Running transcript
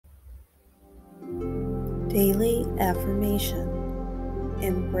Daily Affirmation.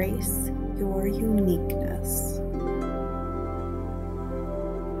 Embrace your uniqueness.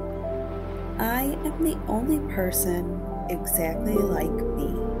 I am the only person exactly like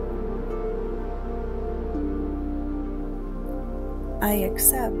me. I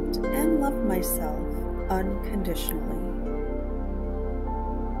accept and love myself unconditionally.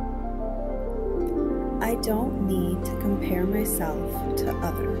 I don't need to compare myself to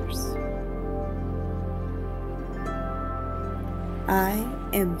others. I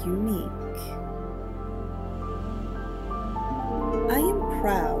am unique. I am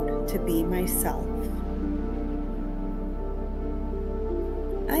proud to be myself.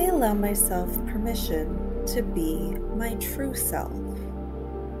 I allow myself permission to be my true self.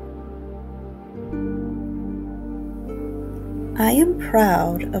 I am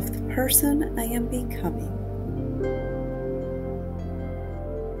proud of the person I am becoming.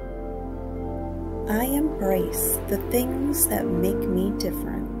 I embrace the things that make me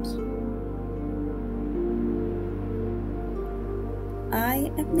different.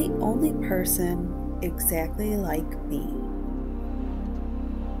 I am the only person exactly like me.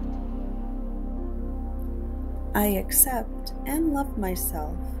 I accept and love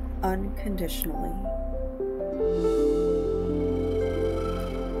myself unconditionally.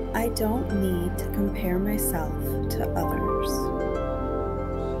 I don't need to compare myself to others.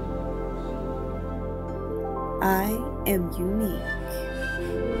 I am unique.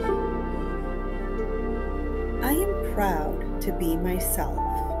 I am proud to be myself.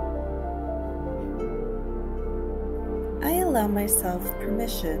 I allow myself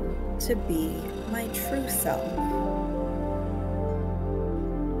permission to be my true self.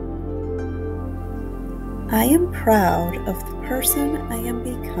 I am proud of the person I am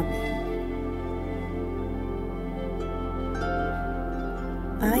becoming.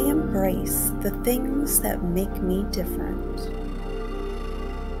 I embrace the things that make me different.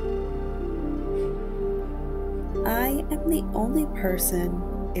 I am the only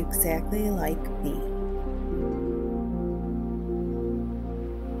person exactly like me.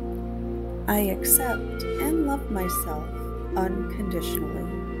 I accept and love myself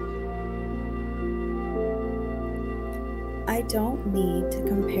unconditionally. I don't need to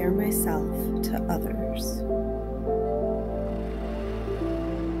compare myself to others.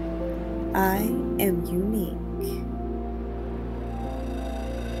 I am unique.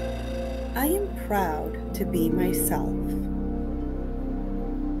 I am proud to be myself.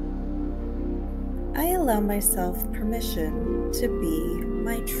 I allow myself permission to be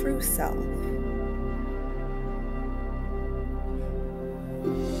my true self.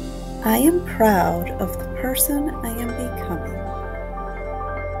 I am proud of the person I am becoming.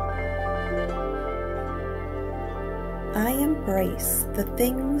 I embrace the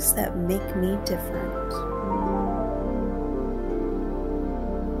things that make me different.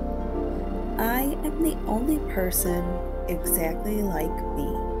 I am the only person exactly like me.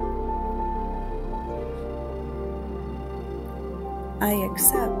 I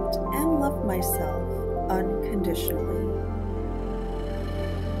accept and love myself unconditionally.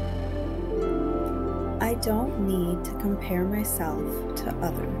 I don't need to compare myself to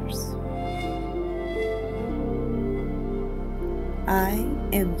others. I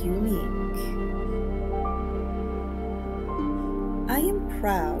am unique. I am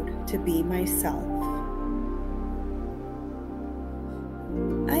proud to be myself.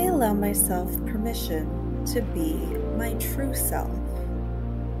 I allow myself permission to be my true self.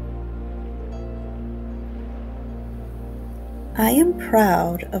 I am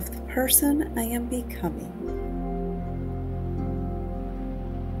proud of the person I am becoming.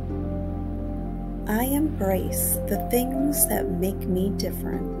 I embrace the things that make me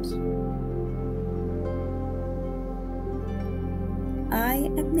different. I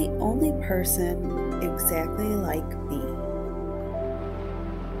am the only person exactly like me.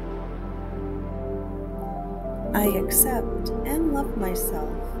 I accept and love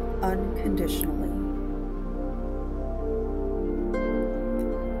myself unconditionally.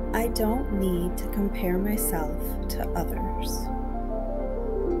 I don't need to compare myself to others.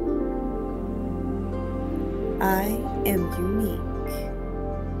 I am unique.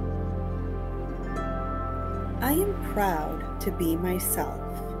 I am proud to be myself.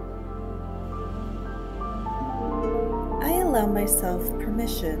 I allow myself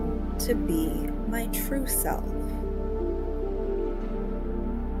permission to be my true self.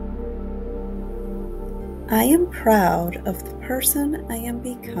 I am proud of the person I am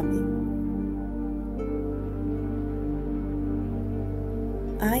becoming.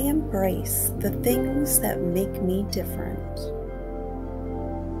 I embrace the things that make me different.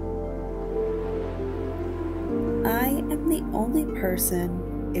 the only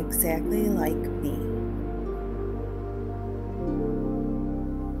person exactly like me.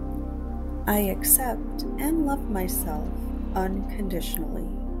 I accept and love myself unconditionally.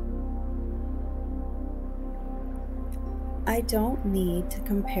 I don't need to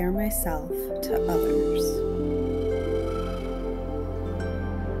compare myself to others.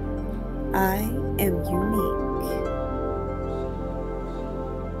 I am unique.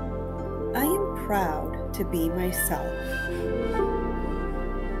 I am proud to be myself.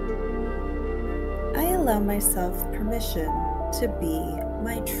 I allow myself permission to be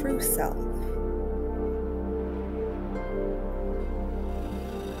my true self.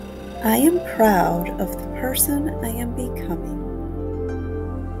 I am proud of the person I am becoming.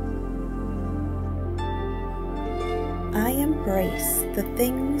 I embrace the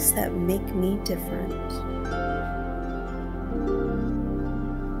things that make me different.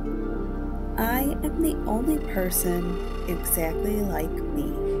 I am the only person exactly like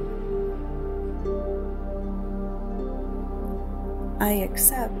me. I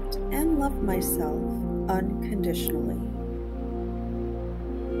accept and love myself unconditionally.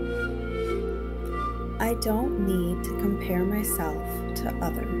 I don't need to compare myself to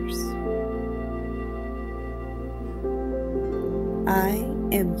others. I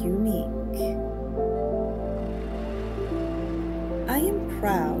am unique. I am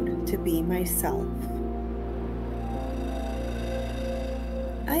proud to be myself.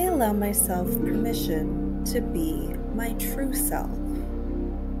 I allow myself permission to be my true self.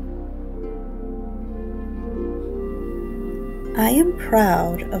 I am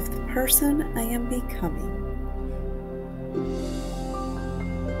proud of the person I am becoming.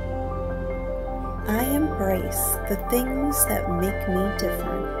 I embrace the things that make me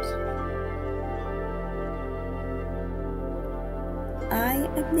different. I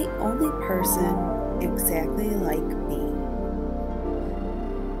am the only person exactly like me.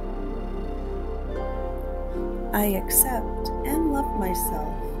 I accept and love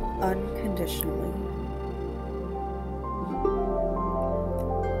myself unconditionally.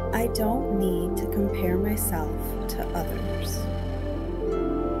 I don't need to compare myself to others.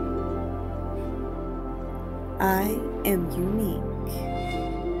 I am unique.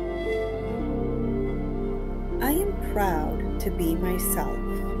 I am proud to be myself.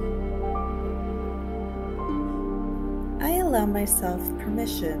 I allow myself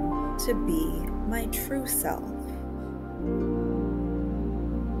permission to be my true self.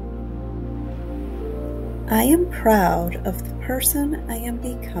 I am proud of the person I am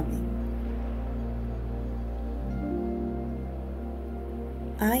becoming.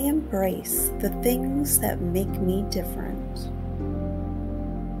 I embrace the things that make me different.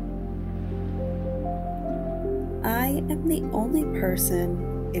 I am the only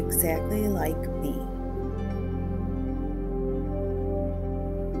person exactly like me.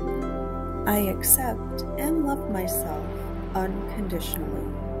 I accept and love myself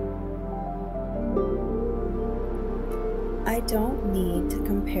unconditionally. I don't need to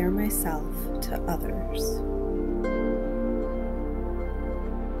compare myself to others.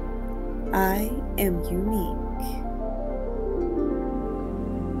 I am unique.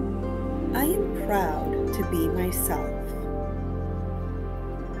 I am proud to be myself.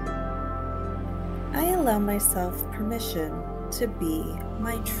 I allow myself permission to be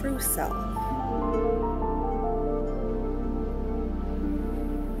my true self.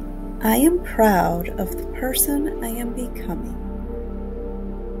 I am proud of the person I am becoming.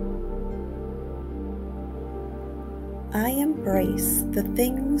 I embrace the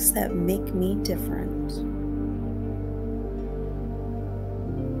things that make me different.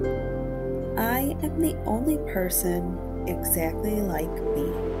 I am the only person exactly like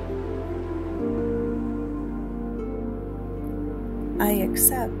me. I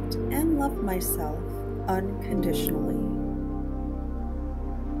accept and love myself unconditionally.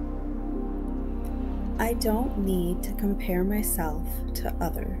 I don't need to compare myself to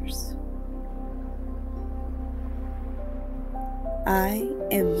others. I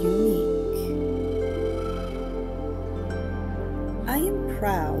am unique. I am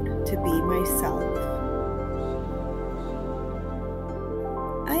proud to be myself.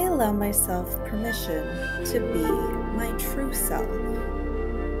 I allow myself permission to be my true self.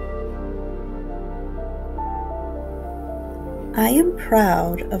 I am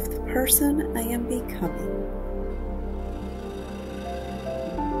proud of the person I am becoming.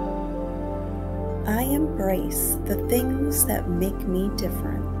 I embrace the things that make me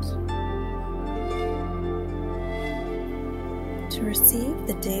different. To receive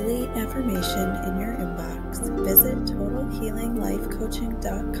the daily affirmation in your inbox, visit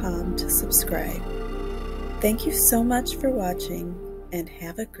TotalHealingLifeCoaching.com to subscribe. Thank you so much for watching, and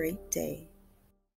have a great day.